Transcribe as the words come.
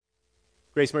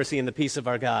Grace, mercy, and the peace of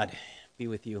our God be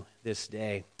with you this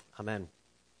day. Amen.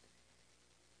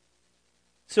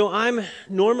 So I'm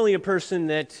normally a person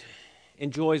that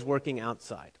enjoys working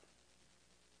outside.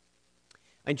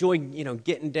 I enjoy,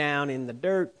 getting down in the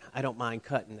dirt. I don't mind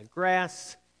cutting the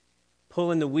grass.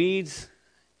 Pulling the weeds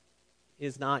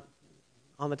is not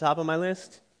on the top of my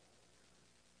list.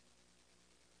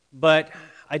 But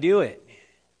I do it.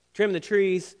 Trim the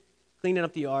trees, cleaning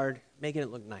up the yard, making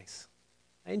it look nice.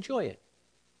 I enjoy it.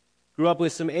 Grew up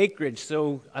with some acreage,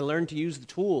 so I learned to use the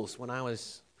tools when I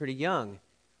was pretty young.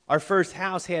 Our first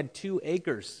house had 2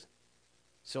 acres,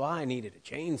 so I needed a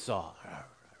chainsaw.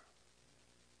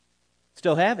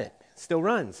 Still have it. Still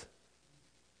runs.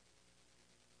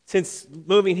 Since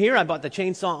moving here, I bought the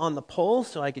chainsaw on the pole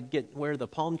so I could get where the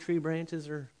palm tree branches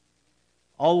are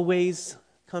always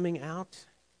coming out.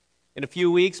 In a few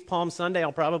weeks, Palm Sunday,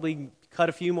 I'll probably cut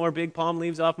a few more big palm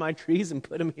leaves off my trees and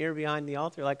put them here behind the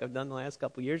altar like I've done the last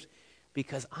couple years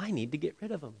because I need to get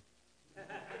rid of them.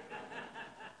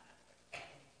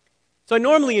 So I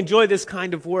normally enjoy this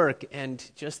kind of work and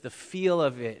just the feel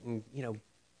of it and,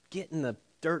 getting the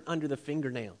dirt under the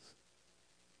fingernails.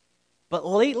 But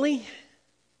lately,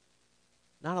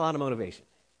 not a lot of motivation.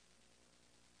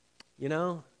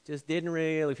 Just didn't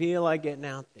really feel like getting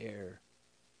out there.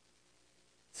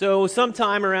 So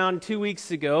sometime around 2 weeks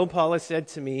ago, Paula said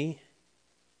to me,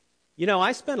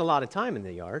 I spend a lot of time in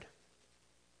the yard.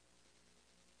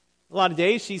 A lot of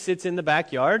days she sits in the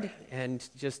backyard and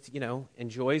just,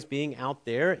 enjoys being out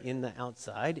there in the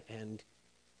outside. And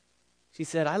she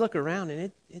said, I look around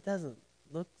and it doesn't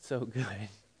look so good.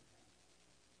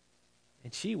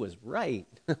 And she was right.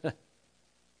 Because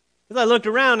I looked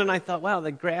around and I thought, wow,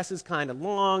 the grass is kind of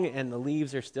long and the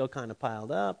leaves are still kind of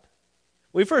piled up.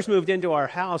 When we first moved into our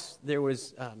house, there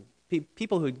was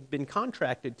people who'd been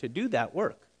contracted to do that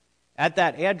work at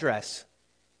that address.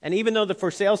 And even though the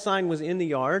for sale sign was in the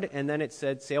yard, and then it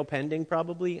said sale pending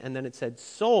probably, and then it said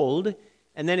sold,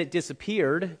 and then it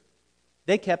disappeared,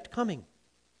 they kept coming.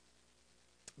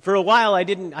 For a while, I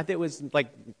thought it was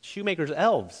like shoemaker's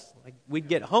elves. Like we'd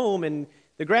get home and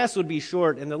the grass would be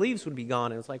short and the leaves would be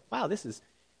gone. And it's like, wow, this is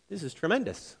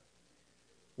tremendous.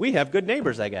 We have good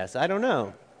neighbors, I guess. I don't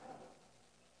know.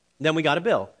 Then we got a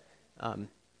bill,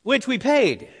 which we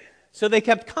paid. So they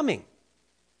kept coming.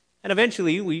 And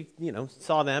eventually we,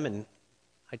 saw them and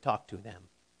I talked to them.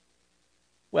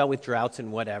 Well, with droughts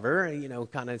and whatever,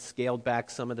 kind of scaled back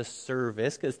some of the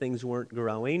service because things weren't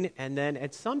growing. And then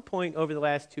at some point over the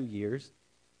last 2 years,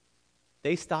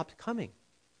 they stopped coming.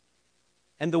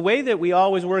 And the way that we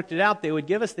always worked it out, they would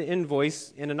give us the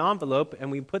invoice in an envelope and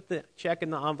we put the check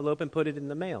in the envelope and put it in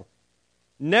the mail.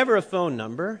 Never a phone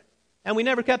number. And we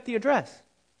never kept the address.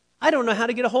 I don't know how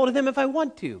to get a hold of them if I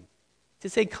want to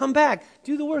say, come back,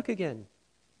 do the work again.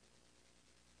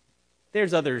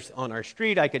 There's others on our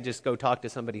street. I could just go talk to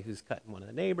somebody who's cutting one of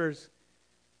the neighbors,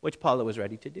 which Paula was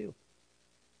ready to do.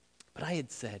 But I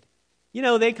had said,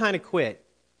 they kind of quit.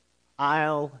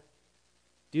 I'll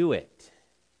do it.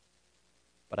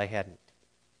 But I hadn't.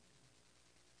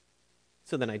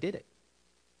 So then I did it.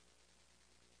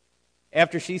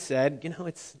 After she said,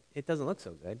 it doesn't look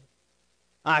so good.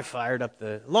 I fired up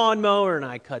the lawnmower and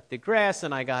I cut the grass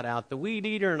and I got out the weed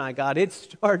eater and I got it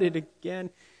started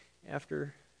again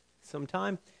after some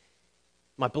time.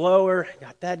 My blower,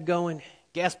 got that going.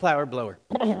 Gas plower blower.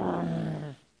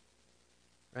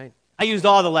 Right? I used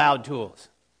all the loud tools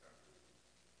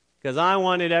because I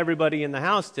wanted everybody in the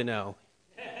house to know,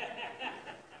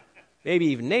 maybe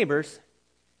even neighbors,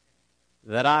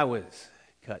 that I was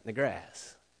cutting the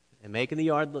grass and making the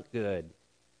yard look good.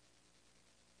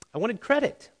 I wanted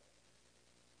credit.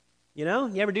 You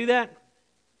ever do that?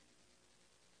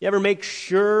 You ever make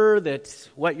sure that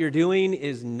what you're doing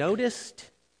is noticed?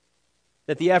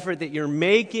 That the effort that you're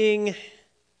making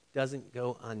doesn't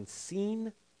go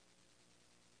unseen?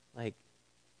 Like,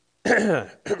 while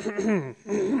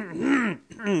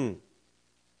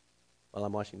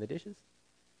I'm washing the dishes?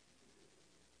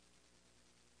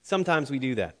 Sometimes we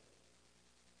do that.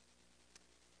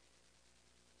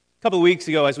 A couple of weeks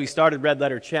ago, as we started Red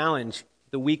Letter Challenge,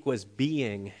 the week was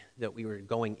being that we were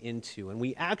going into. And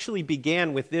we actually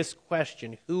began with this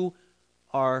question: who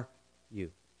are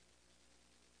you?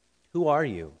 Who are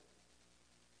you?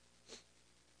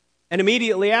 And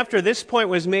immediately after this point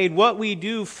was made, what we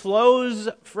do flows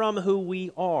from who we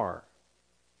are.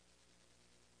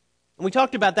 And we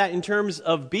talked about that in terms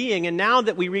of being. And now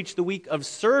that we reach the week of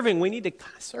serving, we need to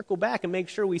circle back and make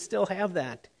sure we still have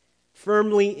that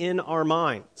firmly in our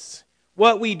minds.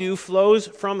 What we do flows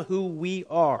from who we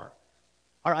are.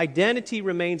 Our identity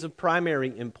remains of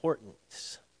primary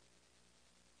importance.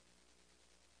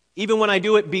 even when I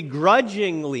do it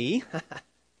begrudgingly,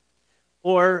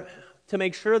 or to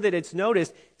make sure that it's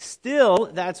noticed,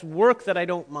 still that's work that I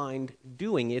don't mind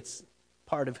doing. It's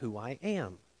part of who I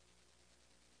am.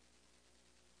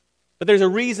 But there's a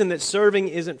reason that serving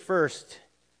isn't first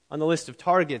on the list of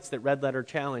targets that Red Letter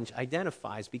Challenge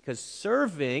identifies, because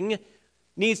serving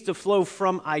needs to flow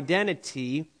from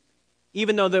identity,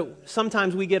 even though that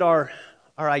sometimes we get our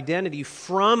identity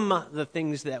from the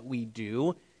things that we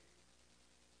do.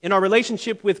 In our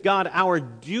relationship with God, our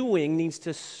doing needs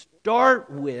to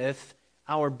start with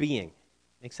our being.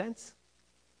 Make sense?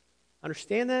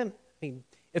 Understand that? I mean,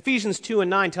 Ephesians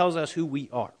 2:9 tells us who we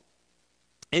are.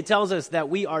 It tells us that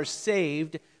we are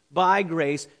saved by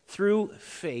grace through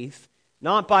faith,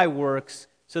 not by works,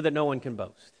 so that no one can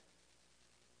boast.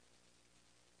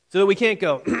 So that we can't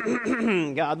go,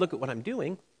 God, look at what I'm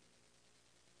doing.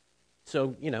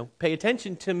 So, pay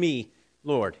attention to me,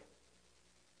 Lord.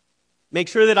 Make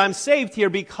sure that I'm saved here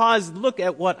because look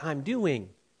at what I'm doing.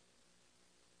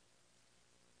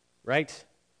 Right?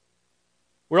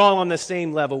 We're all on the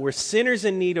same level. We're sinners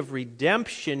in need of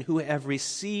redemption who have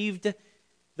received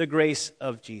the grace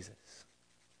of Jesus.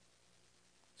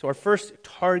 So our first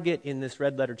target in this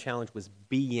Red Letter Challenge was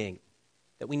being,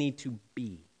 that we need to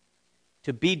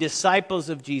be disciples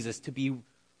of Jesus, to be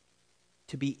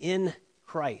in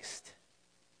Christ,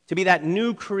 to be that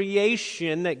new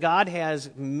creation that God has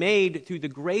made through the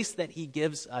grace that He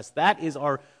gives us. That is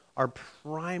our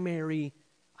primary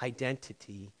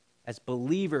identity as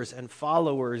believers and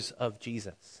followers of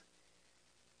Jesus.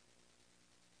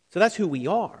 So that's who we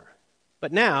are.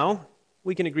 But now,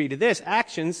 we can agree to this.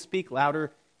 Actions speak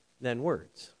louder than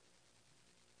words.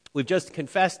 We've just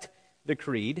confessed the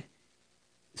creed,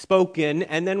 spoken,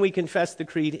 and then we confess the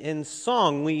creed in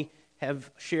song. We have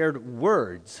shared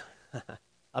words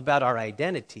about our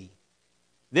identity.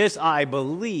 This I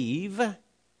believe,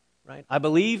 right? I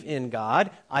believe in God.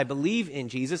 I believe in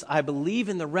Jesus. I believe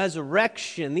in the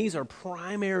resurrection. These are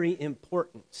primary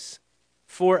importance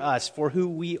for us, for who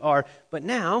we are. But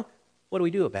now, what do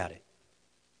we do about it?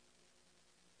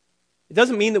 It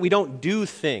doesn't mean that we don't do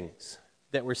things,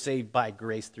 that we're saved by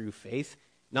grace through faith,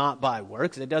 not by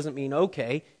works. It doesn't mean,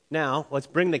 okay, now let's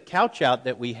bring the couch out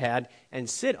that we had and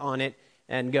sit on it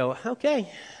and go,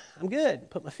 okay, I'm good.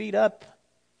 Put my feet up,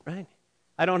 right?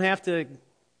 I don't have to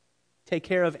take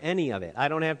care of any of it. I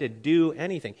don't have to do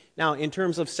anything. Now, in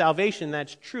terms of salvation,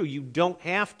 that's true. You don't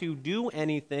have to do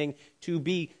anything to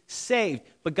be saved.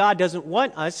 But God doesn't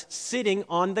want us sitting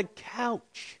on the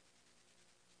couch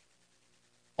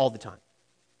all the time.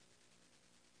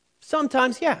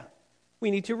 Sometimes, yeah,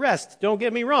 we need to rest. Don't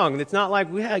get me wrong. It's not like,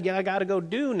 I got to go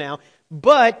do now.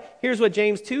 But here's what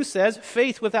James 2 says,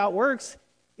 faith without works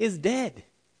is dead.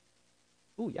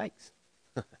 Ooh, yikes.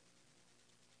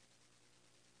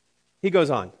 He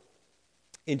goes on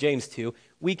in James 2.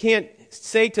 We can't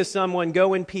say to someone,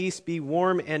 go in peace, be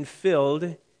warm and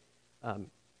filled,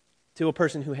 to a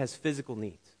person who has physical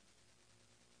needs.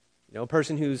 A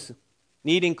person who's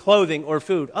needing clothing or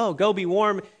food. Oh, go be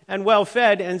warm and well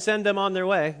fed and send them on their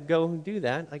way. Go do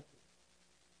that.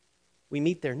 We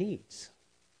meet their needs.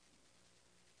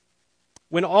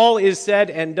 When all is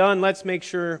said and done, let's make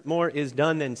sure more is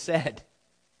done than said.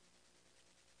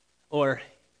 Or,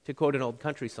 to quote an old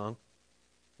country song,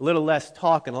 a little less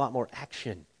talk and a lot more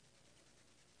action.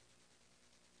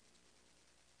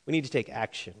 We need to take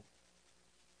action.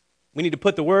 We need to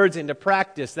put the words into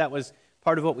practice. That was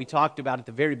part of what we talked about at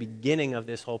the very beginning of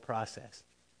this whole process,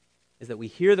 is that we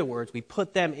hear the words, we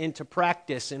put them into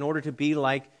practice in order to be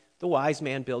like the wise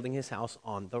man building his house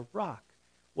on the rock.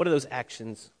 What do those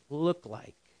actions look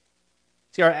like?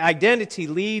 See, our identity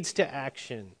leads to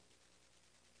action.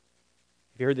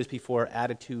 Have you heard this before?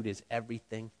 Attitude is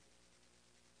everything.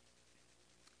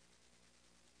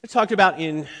 It's talked about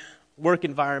in work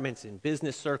environments, in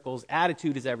business circles.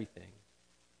 Attitude is everything.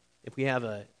 If we have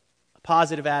a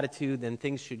positive attitude, then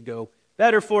things should go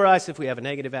better for us. If we have a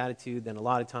negative attitude, then a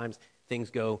lot of times things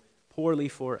go poorly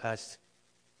for us.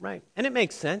 Right? And it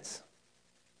makes sense.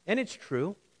 And it's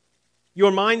true.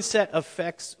 Your mindset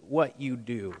affects what you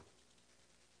do.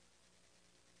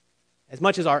 As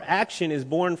much as our action is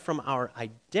born from our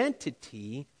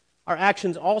identity, our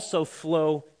actions also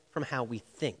flow from how we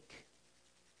think.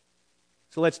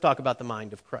 So let's talk about the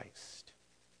mind of Christ.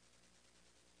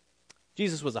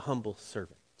 Jesus was a humble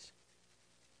servant.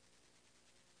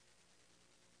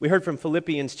 We heard from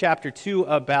Philippians chapter 2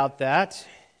 about that.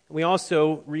 We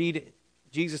also read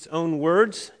Jesus' own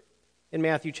words in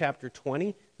Matthew chapter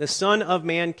 20. The Son of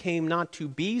Man came not to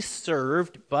be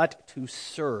served, but to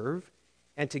serve,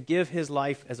 and to give his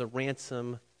life as a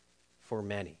ransom for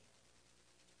many.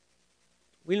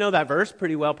 We know that verse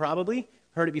pretty well, probably.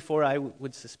 Heard it before, I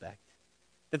would suspect.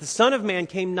 That the Son of Man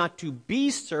came not to be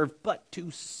served, but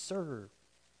to serve.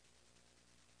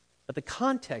 But the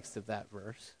context of that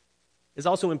verse is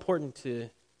also important to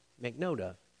make note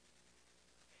of.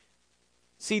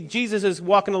 See, Jesus is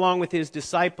walking along with his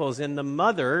disciples, and the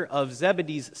mother of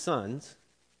Zebedee's sons,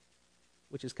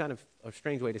 which is kind of a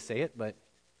strange way to say it, but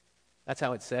that's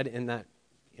how it's said in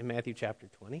Matthew chapter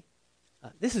 20.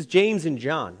 This is James and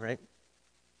John, right?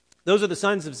 Those are the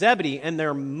sons of Zebedee, and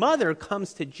their mother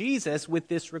comes to Jesus with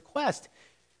this request.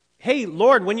 Hey,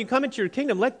 Lord, when you come into your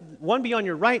kingdom, let one be on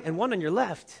your right and one on your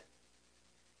left.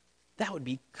 That would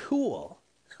be cool.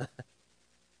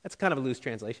 That's kind of a loose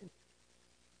translation.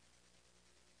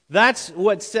 That's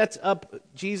what sets up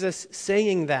Jesus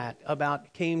saying that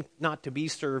about came not to be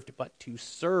served, but to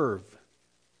serve.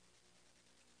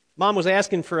 Mom was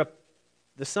asking for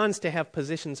the sons to have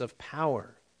positions of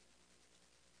power.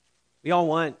 We all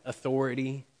want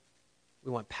authority.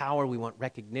 We want power. We want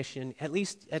recognition, at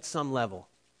least at some level.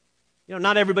 You know,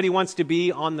 not everybody wants to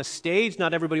be on the stage.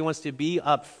 Not everybody wants to be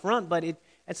up front, but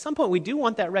at some point we do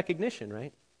want that recognition,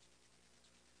 right?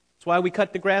 It's why we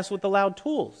cut the grass with the loud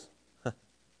tools.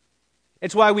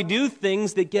 It's why we do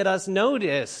things that get us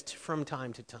noticed from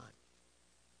time to time.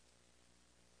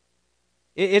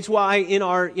 It's why in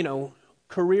our,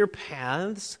 career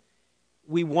paths,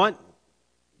 we want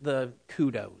the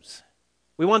kudos.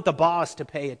 We want the boss to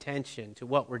pay attention to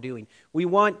what we're doing. We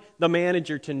want the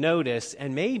manager to notice,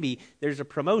 and maybe there's a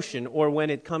promotion, or when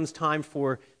it comes time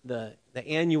for the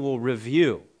annual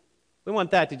review. We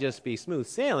want that to just be smooth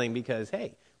sailing because,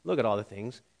 hey, look at all the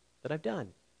things that I've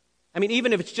done. I mean,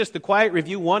 even if it's just the quiet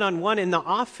review one-on-one in the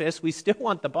office, we still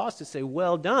want the boss to say,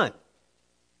 well done,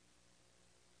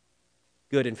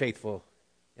 good and faithful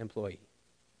employee.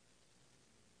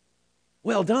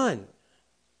 Well done.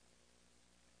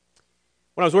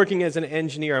 When I was working as an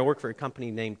engineer, I worked for a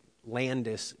company named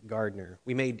Landis Gardner.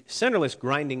 We made centerless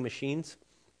grinding machines.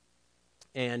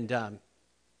 And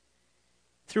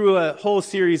through a whole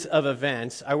series of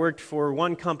events, I worked for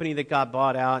one company that got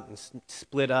bought out and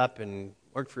split up, and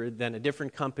worked for then a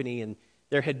different company. And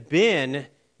there had been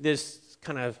this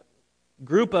kind of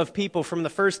group of people from the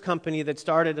first company that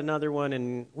started another one,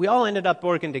 and we all ended up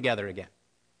working together again.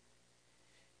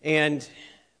 And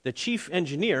the chief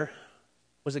engineer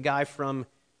was a guy from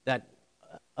that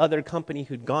other company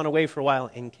who'd gone away for a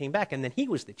while and came back, and then he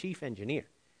was the chief engineer.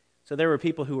 So there were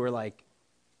people who were like,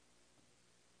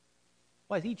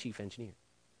 why is he chief engineer?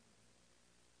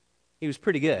 He was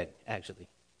pretty good, actually.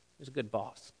 He was a good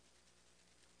boss.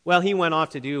 Well, he went off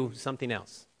to do something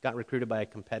else. Got recruited by a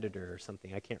competitor or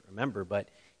something, I can't remember, but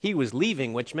he was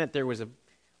leaving, which meant there was a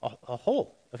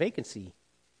hole, a vacancy.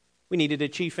 We needed a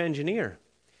chief engineer.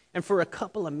 And for a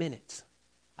couple of minutes,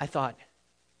 I thought,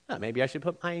 maybe I should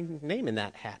put my name in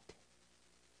that hat.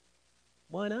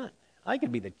 Why not? I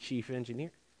could be the chief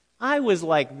engineer. I was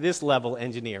like this level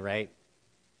engineer, right?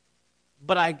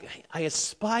 But I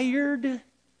aspired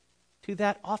to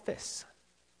that office,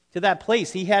 to that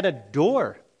place. He had a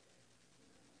door.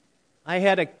 I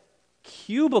had a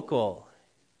cubicle.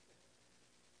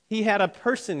 He had a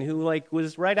person who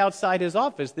was right outside his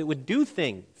office that would do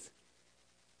things.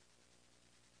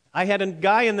 I had a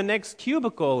guy in the next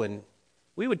cubicle, and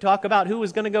we would talk about who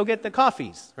was going to go get the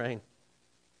coffees, right?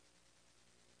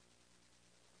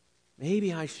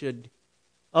 Maybe I should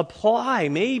apply.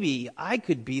 Maybe I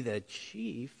could be the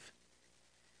chief.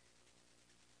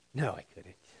 No, I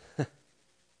couldn't.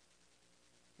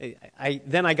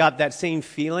 Then I got that same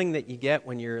feeling that you get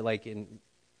when you're in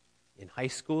high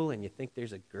school and you think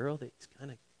there's a girl that's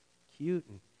kind of cute,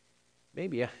 and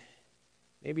maybe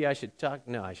I should talk.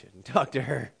 No, I shouldn't talk to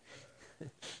her.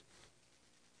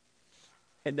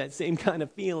 Had that same kind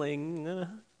of feeling.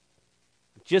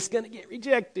 Just going to get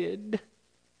rejected.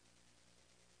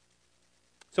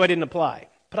 So I didn't apply,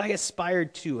 but I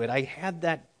aspired to it. I had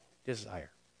that desire.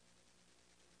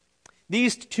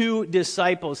 These two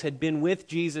disciples had been with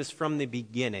Jesus from the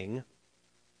beginning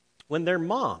when their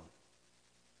mom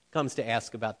comes to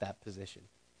ask about that position.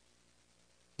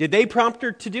 Did they prompt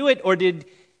her to do it, or did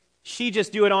she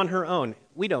just do it on her own?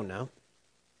 We don't know.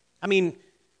 I mean,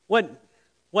 what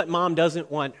mom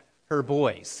doesn't want her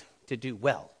boys to do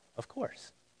well? Of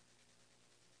course.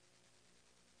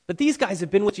 But these guys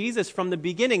have been with Jesus from the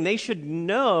beginning. They should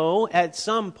know at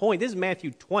some point. This is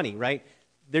Matthew 20, right?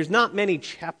 There's not many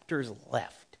chapters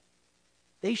left.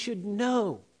 They should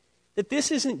know that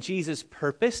this isn't Jesus'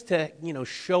 purpose to,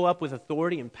 show up with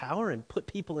authority and power and put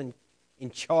people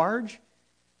in charge.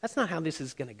 That's not how this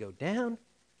is going to go down.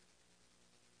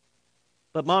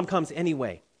 But mom comes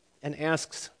anyway and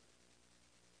asks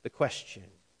the question,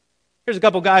 Here's a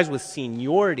couple guys with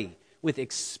seniority, with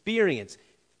experience.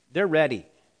 They're ready.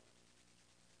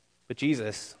 But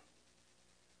Jesus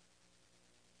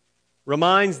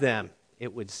reminds them,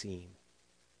 it would seem,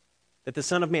 that the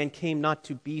Son of Man came not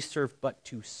to be served, but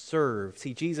to serve.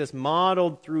 See, Jesus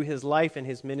modeled through his life and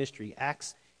his ministry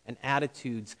acts and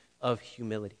attitudes of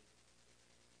humility.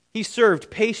 He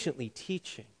served patiently,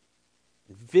 teaching,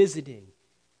 and visiting,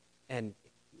 and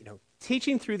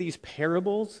teaching through these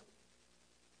parables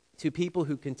to people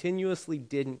who continuously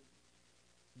didn't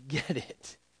get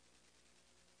it.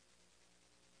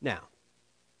 Now,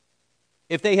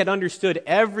 if they had understood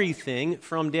everything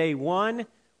from day one,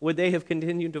 would they have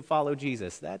continued to follow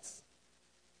Jesus? That's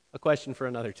a question for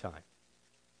another time.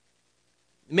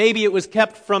 Maybe it was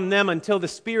kept from them until the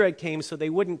Spirit came so they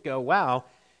wouldn't go, wow,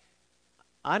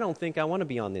 I don't think I want to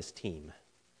be on this team.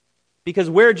 Because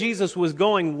where Jesus was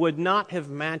going would not have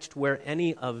matched where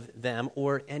any of them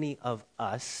or any of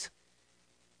us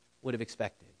would have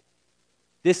expected.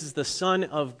 This is the Son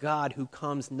of God who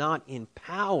comes not in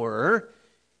power,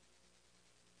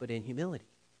 but in humility.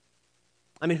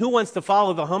 I mean, who wants to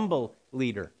follow the humble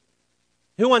leader?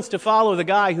 Who wants to follow the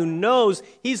guy who knows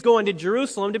he's going to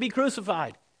Jerusalem to be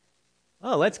crucified?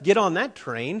 Oh, let's get on that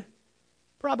train.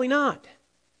 Probably not.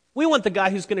 We want the guy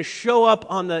who's going to show up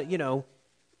on the,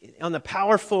 on the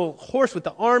powerful horse with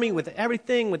the army, with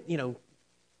everything, with,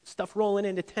 stuff rolling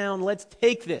into town. Let's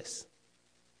take this.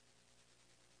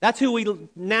 That's who we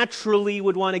naturally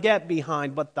would want to get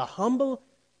behind. But the humble,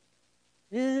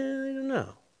 I don't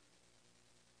know.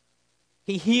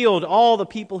 He healed all the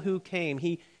people who came.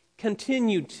 He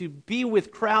continued to be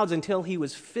with crowds until he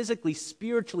was physically,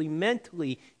 spiritually,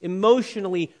 mentally,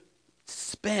 emotionally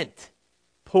spent,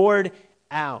 poured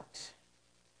out.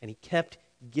 And he kept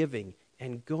giving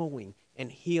and going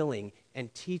and healing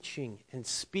and teaching and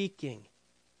speaking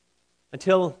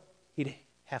until he'd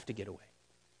have to get away.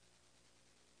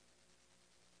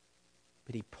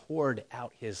 But he poured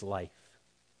out his life.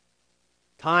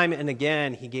 Time and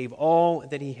again, he gave all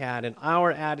that he had, and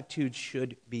our attitude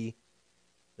should be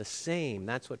the same.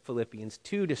 That's what Philippians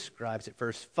 2 describes at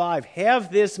verse 5.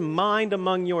 Have this mind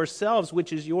among yourselves,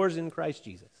 which is yours in Christ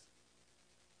Jesus.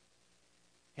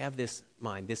 Have this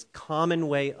mind, this common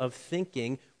way of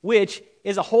thinking, which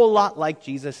is a whole lot like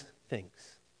Jesus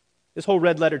thinks. This whole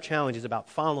red letter challenge is about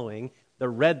following the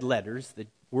red letters, the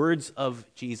words of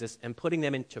Jesus, and putting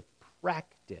them into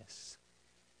practice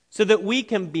so that we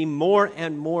can be more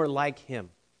and more like him.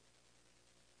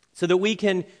 So that we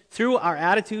can, through our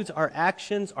attitudes, our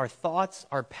actions, our thoughts,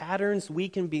 our patterns, we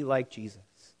can be like Jesus.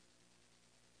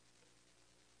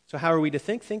 So how are we to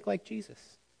think? Think like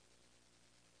Jesus.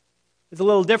 It's a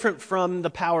little different from the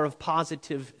power of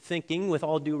positive thinking, with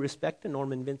all due respect to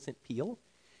Norman Vincent Peale.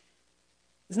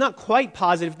 It's not quite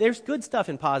positive. There's good stuff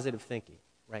in positive thinking,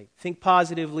 right? Think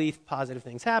positively, positive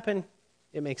things happen.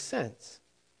 It makes sense.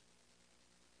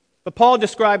 But Paul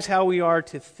describes how we are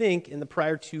to think in the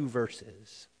prior two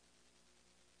verses.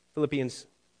 Philippians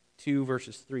 2,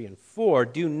 verses 3 and 4.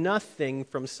 Do nothing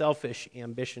from selfish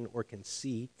ambition or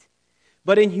conceit,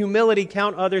 but in humility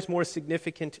count others more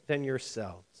significant than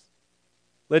yourselves.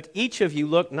 Let each of you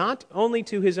look not only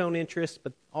to his own interests,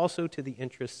 but also to the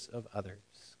interests of others.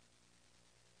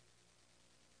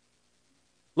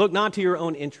 Look not to your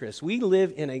own interests. We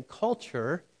live in a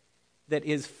culture that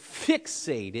is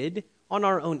fixated on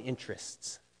our own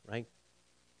interests, right?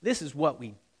 This is what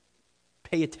we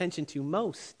pay attention to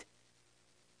most.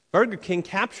 Burger King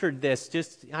captured this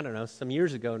just, some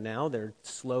years ago now. Their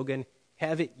slogan,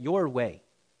 have it your way,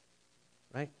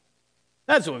 right?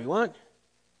 That's what we want.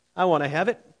 I want to have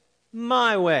it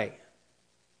my way.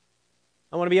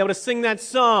 I want to be able to sing that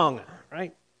song,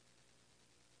 right?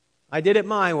 I did it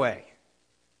my way.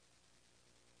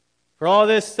 For all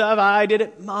this stuff, I did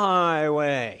it my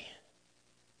way.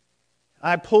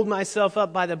 I pulled myself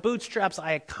up by the bootstraps.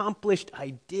 I accomplished.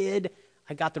 I did.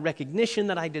 I got the recognition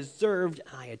that I deserved.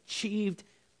 I achieved.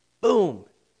 Boom.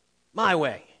 My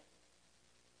way.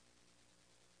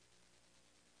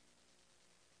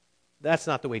 That's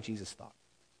not the way Jesus thought.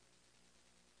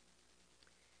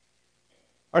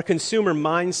 Our consumer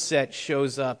mindset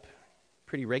shows up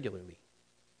pretty regularly,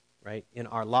 right, in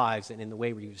our lives and in the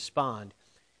way we respond.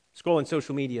 Scrolling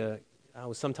social media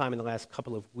was sometime in the last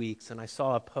couple of weeks, and I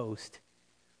saw a post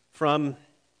from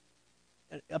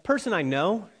a person I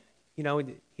know.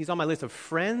 He's on my list of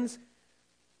friends.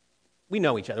 We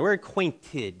know each other. We're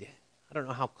acquainted. I don't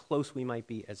know how close we might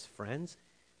be as friends.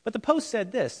 But the post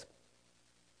said this.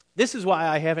 This is why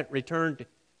I haven't returned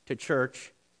to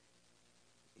church.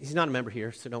 He's not a member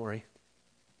here, so don't worry.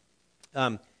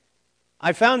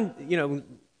 I found,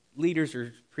 leaders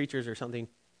or preachers or something,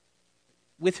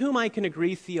 with whom I can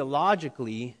agree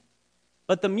theologically,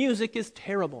 but the music is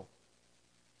terrible.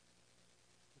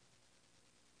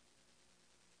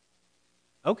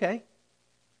 Okay.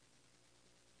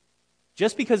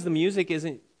 Just because the music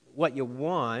isn't what you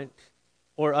want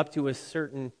or up to a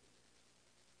certain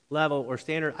level or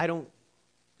standard, I don't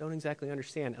exactly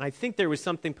understand. And I think there was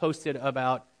something posted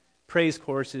about praise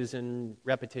courses and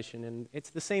repetition, and it's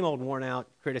the same old worn-out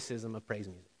criticism of praise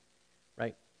music,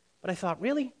 right? But I thought,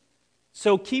 really?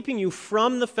 So keeping you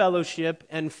from the fellowship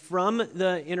and from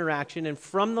the interaction and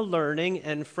from the learning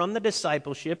and from the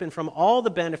discipleship and from all the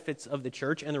benefits of the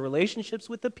church and the relationships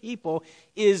with the people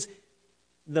is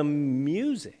the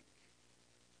music.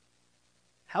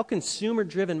 How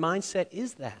consumer-driven mindset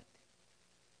is that?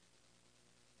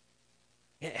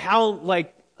 How,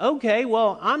 okay,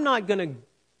 well, I'm not going to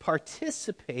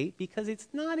participate because it's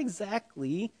not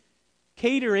exactly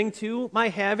catering to my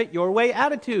have it your way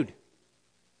attitude.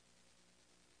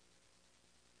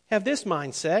 Have this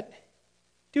mindset.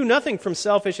 Do nothing from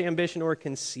selfish ambition or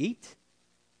conceit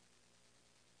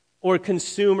or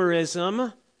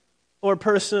consumerism or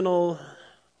personal,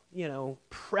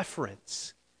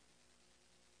 preference.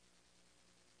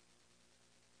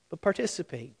 But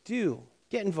participate. Do.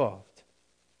 Get involved.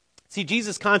 See,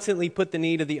 Jesus constantly put the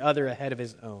need of the other ahead of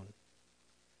his own.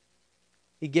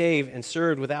 He gave and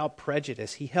served without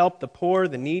prejudice. He helped the poor,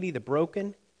 the needy, the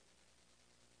broken.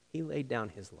 He laid down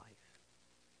his life.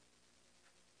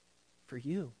 For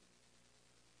you.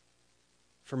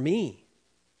 For me.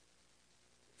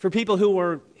 For people who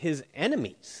were his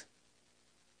enemies.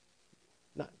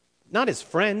 Not his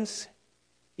friends.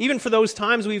 Even for those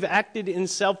times we've acted in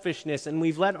selfishness and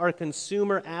we've let our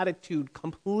consumer attitude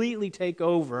completely take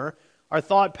over our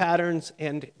thought patterns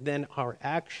and then our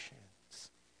actions.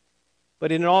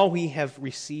 But in all we have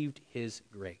received his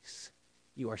grace.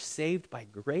 You are saved by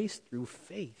grace through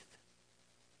faith,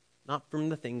 not from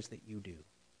the things that you do.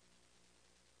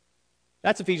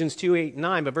 That's Ephesians 2, 8, and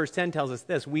 9, but verse 10 tells us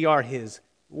this: we are his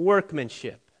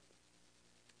workmanship.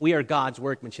 We are God's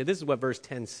workmanship. This is what verse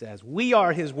 10 says. We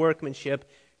are his workmanship,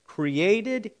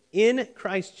 created in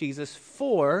Christ Jesus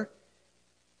for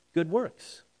good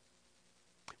works,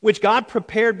 which God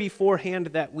prepared beforehand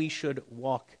that we should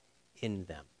walk in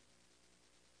them.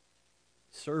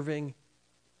 Serving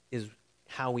is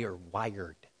how we are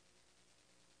wired.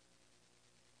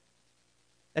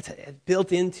 That's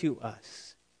built into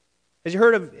us. Have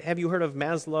you heard of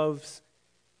Maslow's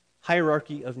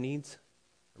hierarchy of needs?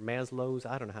 Or Maslow's,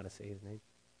 I don't know how to say his name.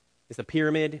 It's a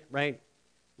pyramid, right,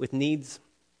 with needs.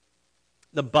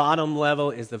 The bottom level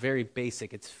is the very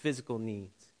basic. It's physical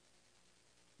needs.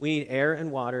 We need air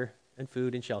and water and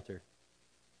food and shelter.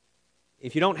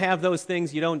 If you don't have those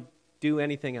things, you don't do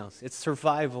anything else. It's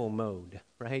survival mode,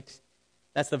 right?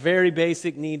 That's the very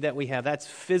basic need that we have. That's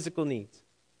physical needs.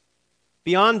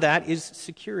 Beyond that is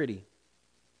security.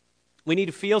 We need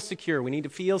to feel secure. We need to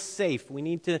feel safe. We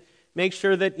need to make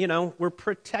sure that, we're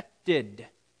protected.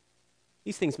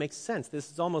 These things make sense.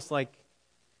 This is almost like,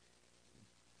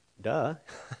 duh.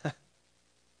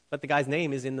 But the guy's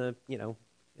name is in the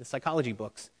psychology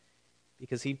books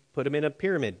because he put them in a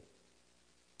pyramid.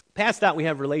 Past that, we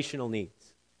have relational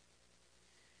needs.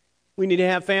 We need to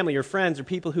have family or friends or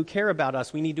people who care about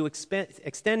us. We need to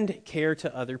extend care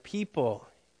to other people.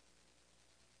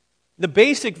 The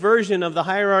basic version of the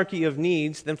hierarchy of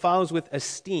needs then follows with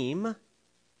esteem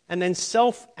and then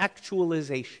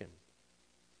self-actualization.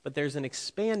 But there's an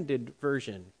expanded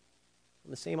version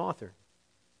from the same author.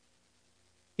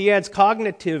 He adds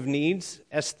cognitive needs,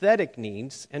 aesthetic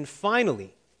needs, and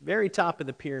finally, very top of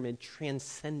the pyramid,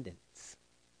 transcendence.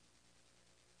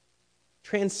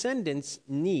 Transcendence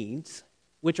needs,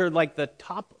 which are like the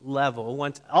top level,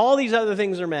 once all these other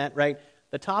things are met, right?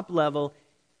 The top level,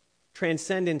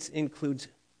 transcendence includes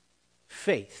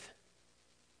faith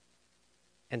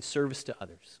and service to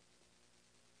others.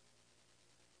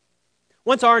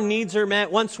 Once our needs are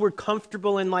met, once we're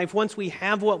comfortable in life, once we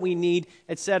have what we need,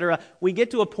 etc., we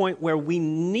get to a point where we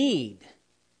need,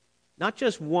 not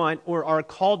just want or are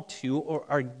called to or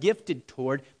are gifted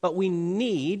toward, but we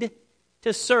need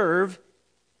to serve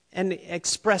and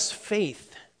express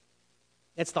faith.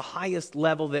 It's the highest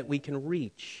level that we can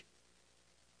reach.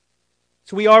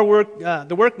 So we are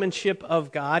the workmanship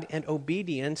of God, and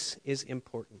obedience is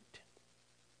important.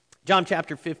 John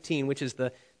chapter 15, which is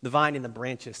the vine and the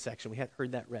branches section. We had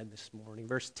heard that read this morning.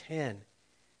 Verse 10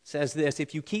 says this: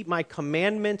 if you keep my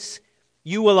commandments,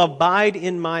 you will abide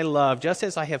in my love, just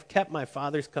as I have kept my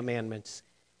Father's commandments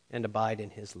and abide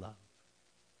in his love.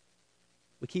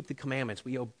 We keep the commandments.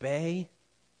 We obey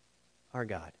our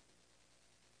God.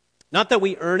 Not that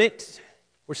we earn it.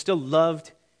 We're still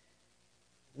loved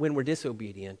when we're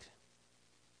disobedient.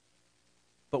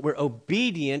 But we're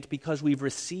obedient because we've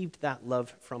received that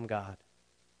love from God.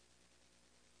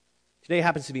 Today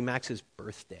happens to be Max's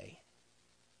birthday.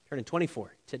 Turning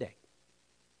 24 today.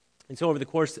 And so over the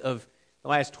course of the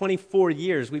last 24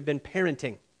 years, we've been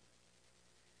parenting.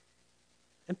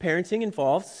 And parenting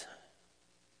involves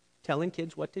telling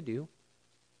kids what to do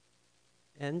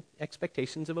and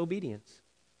expectations of obedience.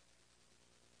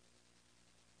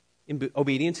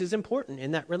 Obedience is important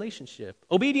in that relationship.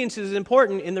 Obedience is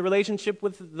important in the relationship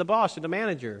with the boss or the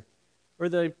manager or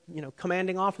the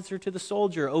commanding officer to the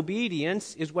soldier.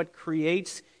 Obedience is what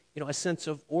creates a sense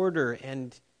of order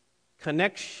and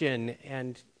connection,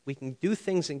 and we can do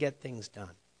things and get things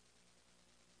done.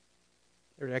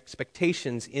 There are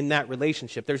expectations in that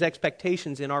relationship. There's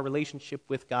expectations in our relationship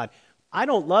with God. I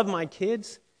don't love my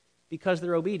kids because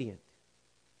they're obedient.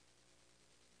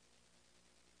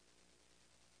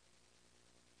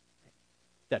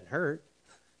 Doesn't hurt.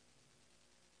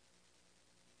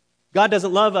 God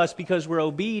doesn't love us because we're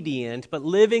obedient, but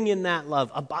living in that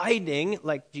love, abiding,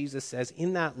 like Jesus says,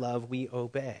 in that love we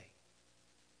obey.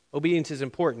 Obedience is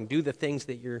important. Do the things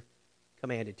that you're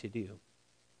commanded to do.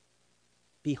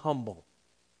 Be humble.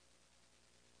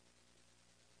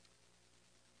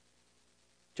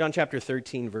 John chapter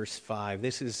 13, verse 5.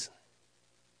 This is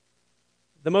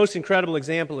the most incredible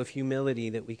example of humility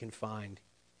that we can find.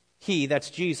 He, that's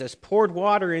Jesus, poured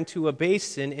water into a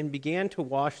basin and began to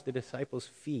wash the disciples'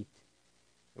 feet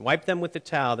and wipe them with the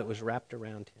towel that was wrapped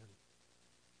around him.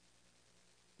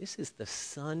 This is the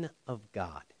Son of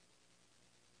God.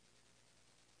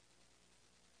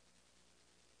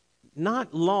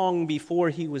 Not long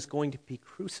before he was going to be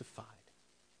crucified.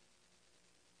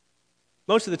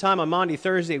 Most of the time on Maundy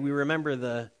Thursday, we remember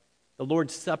the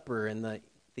Lord's Supper and the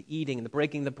eating and the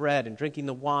breaking the bread and drinking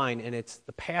the wine, and it's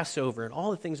the Passover and all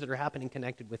the things that are happening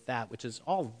connected with that, which is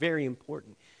all very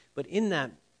important. But in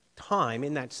that time,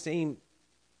 in that same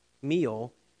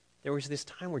meal, there was this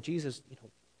time where Jesus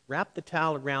wrapped the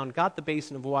towel around, got the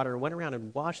basin of water, and went around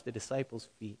and washed the disciples'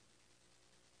 feet.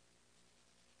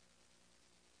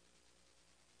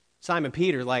 Simon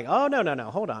Peter oh,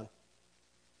 no, hold on.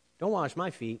 Don't wash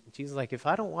my feet. And Jesus if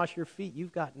I don't wash your feet,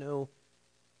 you've got no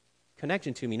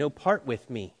connection to me, no part with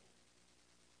me.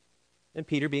 And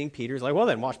Peter, being Peter, is well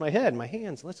then, wash my head and my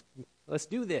hands. Let's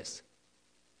do this.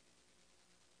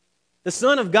 The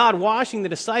Son of God washing the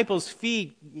disciples'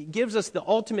 feet gives us the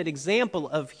ultimate example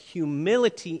of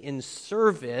humility in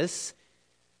service.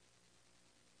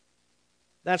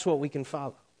 That's what we can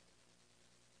follow.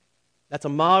 That's a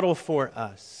model for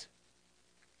us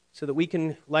so that we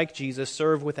can, like Jesus,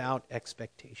 serve without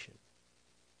expectation.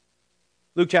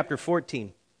 Luke chapter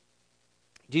 14.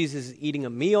 Jesus is eating a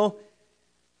meal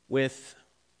with,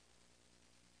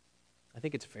 I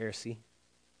think it's a Pharisee.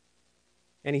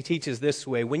 And he teaches this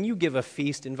way: when you give a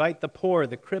feast, invite the poor,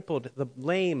 the crippled, the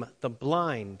lame, the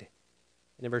blind.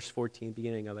 And in verse 14,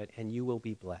 beginning of it, and you will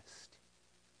be blessed.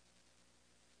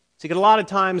 So a lot of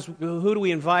times, who do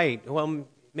we invite? Well,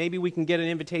 maybe we can get an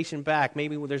invitation back.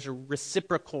 Maybe there's a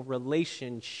reciprocal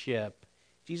relationship.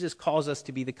 Jesus calls us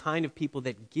to be the kind of people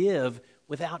that give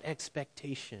without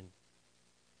expectation,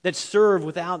 that serve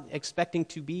without expecting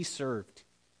to be served.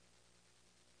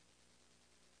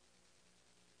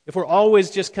 If we're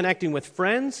always just connecting with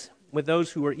friends, with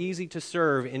those who are easy to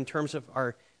serve in terms of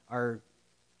our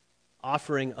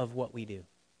offering of what we do,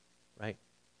 right?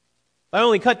 If I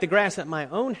only cut the grass at my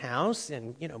own house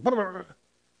and,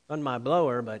 run my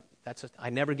blower, but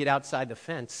I never get outside the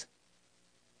fence.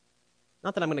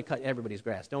 Not that I'm going to cut everybody's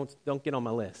grass. Don't get on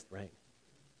my list, right?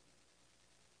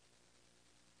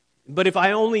 But if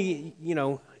I only,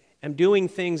 am doing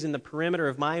things in the perimeter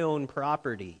of my own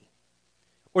property,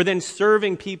 or then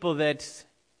serving people that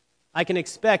I can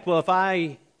expect, well, if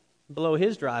I blow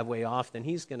his driveway off, then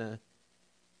he's going to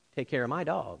take care of my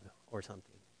dog or something.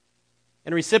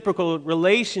 And a reciprocal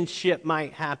relationship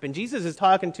might happen. Jesus is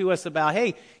talking to us about,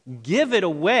 hey, give it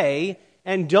away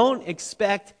and don't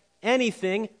expect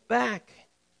anything back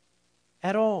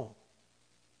at all.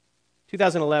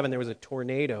 2011, there was a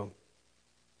tornado.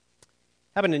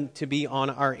 Happened to be on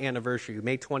our anniversary,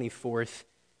 May 24th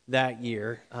that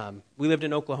year. We lived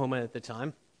in Oklahoma at the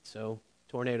time, so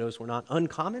tornadoes were not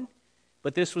uncommon.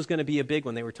 But this was going to be a big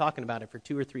one. They were talking about it for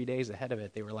 2 or 3 days ahead of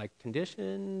it. They were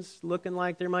conditions looking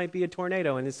like there might be a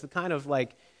tornado. And it's the kind of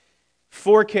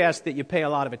forecast that you pay a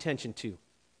lot of attention to.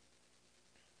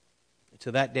 So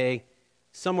that day,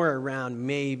 somewhere around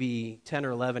maybe 10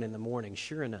 or 11 in the morning,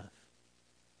 sure enough,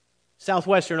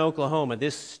 southwestern Oklahoma,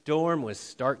 this storm was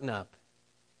starting up.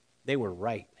 They were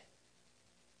right.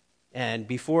 And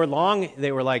before long,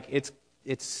 they were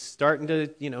it's starting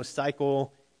to,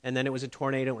 cycle and then it was a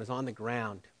tornado and it was on the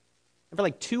ground. And for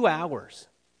like 2 hours,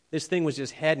 this thing was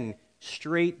just heading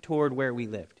straight toward where we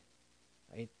lived.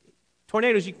 Right?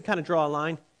 Tornadoes, you can kind of draw a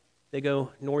line. They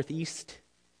go northeast.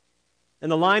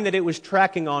 And the line that it was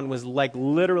tracking on was like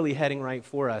literally heading right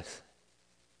for us.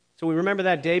 So we remember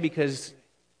that day because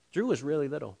Drew was really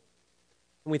little.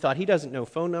 And we thought, he doesn't know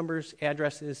phone numbers,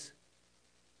 addresses.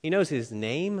 He knows his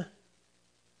name,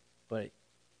 but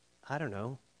I don't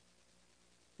know.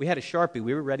 We had a Sharpie.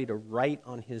 We were ready to write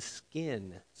on his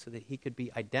skin so that he could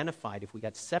be identified if we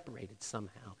got separated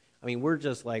somehow. I mean, we're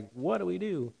just like, what do we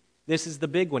do? This is the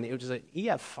big one. It was an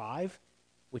EF5,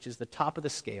 which is the top of the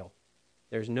scale.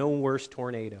 There's no worse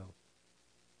tornado.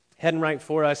 Heading right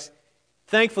for us.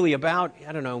 Thankfully, about,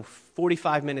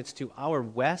 45 minutes to our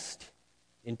west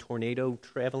in tornado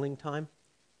traveling time,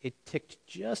 it ticked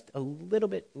just a little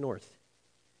bit north.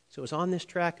 So it was on this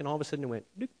track, and all of a sudden it went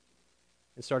doop,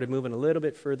 and started moving a little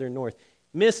bit further north.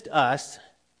 Missed us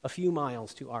a few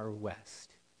miles to our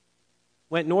west.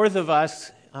 Went north of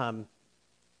us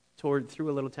through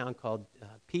a little town called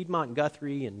Piedmont,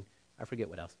 Guthrie, and I forget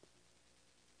what else.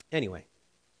 Anyway,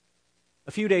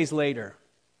 a few days later,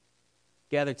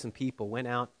 gathered some people, went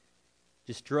out,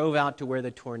 just drove out to where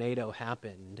the tornado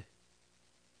happened.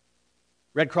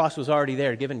 Red Cross was already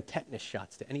there giving tetanus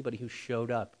shots to anybody who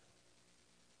showed up.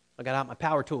 I got out my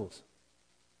power tools.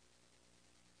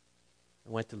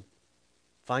 I went to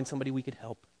find somebody we could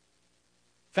help.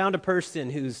 Found a person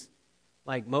whose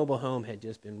mobile home had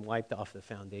just been wiped off the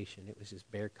foundation. It was just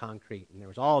bare concrete, and there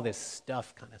was all this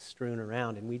stuff kind of strewn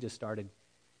around, and we just started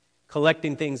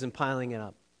collecting things and piling it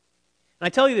up. And I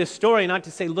tell you this story not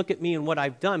to say, look at me and what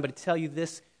I've done, but to tell you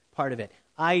this part of it.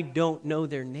 I don't know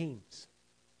their names.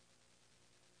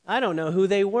 I don't know who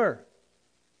they were.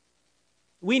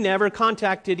 We never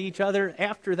contacted each other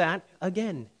after that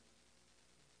again.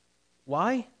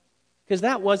 Why? Because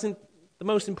that wasn't the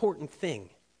most important thing.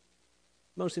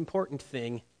 The most important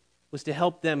thing was to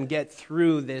help them get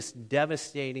through this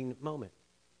devastating moment.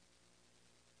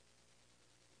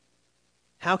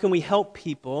 How can we help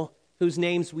people whose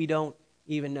names we don't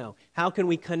even know? How can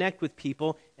we connect with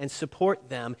people and support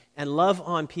them and love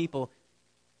on people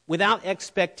without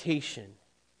expectation?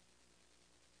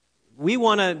 We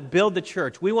want to build the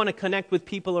church. We want to connect with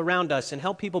people around us and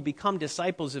help people become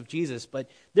disciples of Jesus. But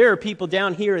there are people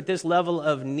down here at this level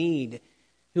of need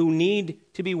who need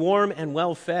to be warm and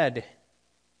well fed.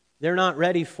 They're not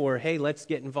ready for, hey, let's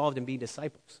get involved and be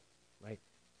disciples, right?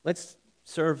 Let's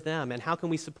serve them. And how can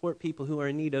we support people who are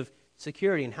in need of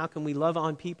security? And how can we love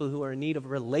on people who are in need of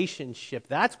relationship?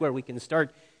 That's where we can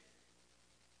start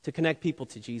to connect people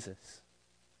to Jesus.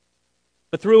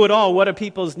 But through it all, what are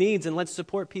people's needs? And let's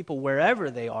support people wherever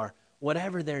they are,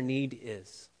 whatever their need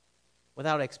is,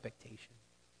 without expectation.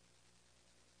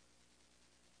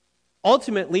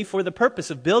 Ultimately, for the purpose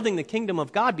of building the kingdom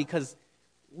of God, because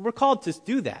we're called to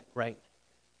do that, right?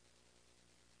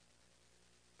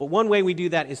 But one way we do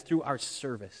that is through our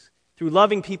service, through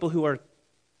loving people who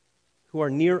are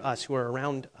near us, who are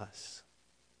around us.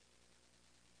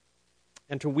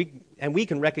 And we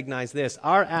can recognize this.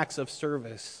 Our acts of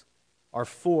service are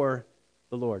for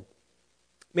the Lord.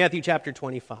 Matthew chapter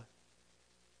 25.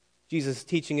 Jesus is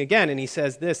teaching again, and he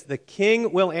says this, "The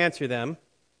king will answer them,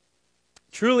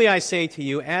 'Truly I say to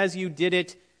you, as you did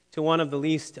it to one of the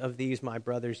least of these, my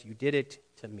brothers, you did it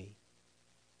to me.'"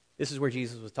 This is where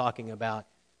Jesus was talking about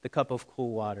the cup of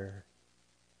cool water,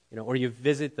 or you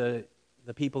visit the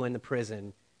people in the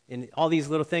prison, and all these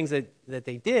little things that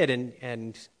they did,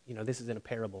 and this is in a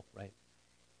parable, right?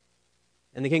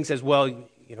 And the king says, well,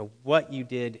 what you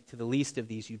did to the least of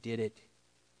these, you did it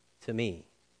to me.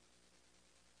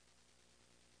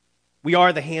 We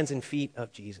are the hands and feet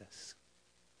of Jesus.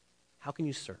 How can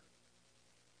you serve?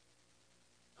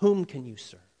 Whom can you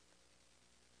serve?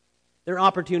 There are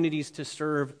opportunities to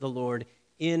serve the Lord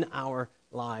in our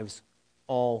lives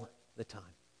all the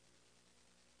time.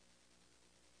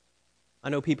 I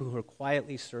know people who are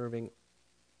quietly serving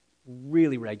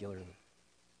really regularly.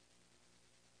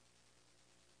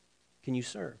 Can you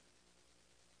serve?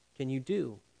 Can you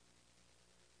do?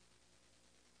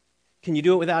 Can you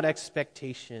do it without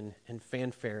expectation and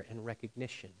fanfare and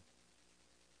recognition?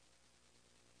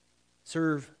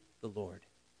 Serve the Lord.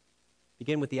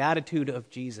 Begin with the attitude of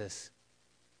Jesus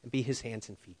and be his hands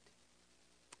and feet.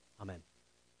 Amen.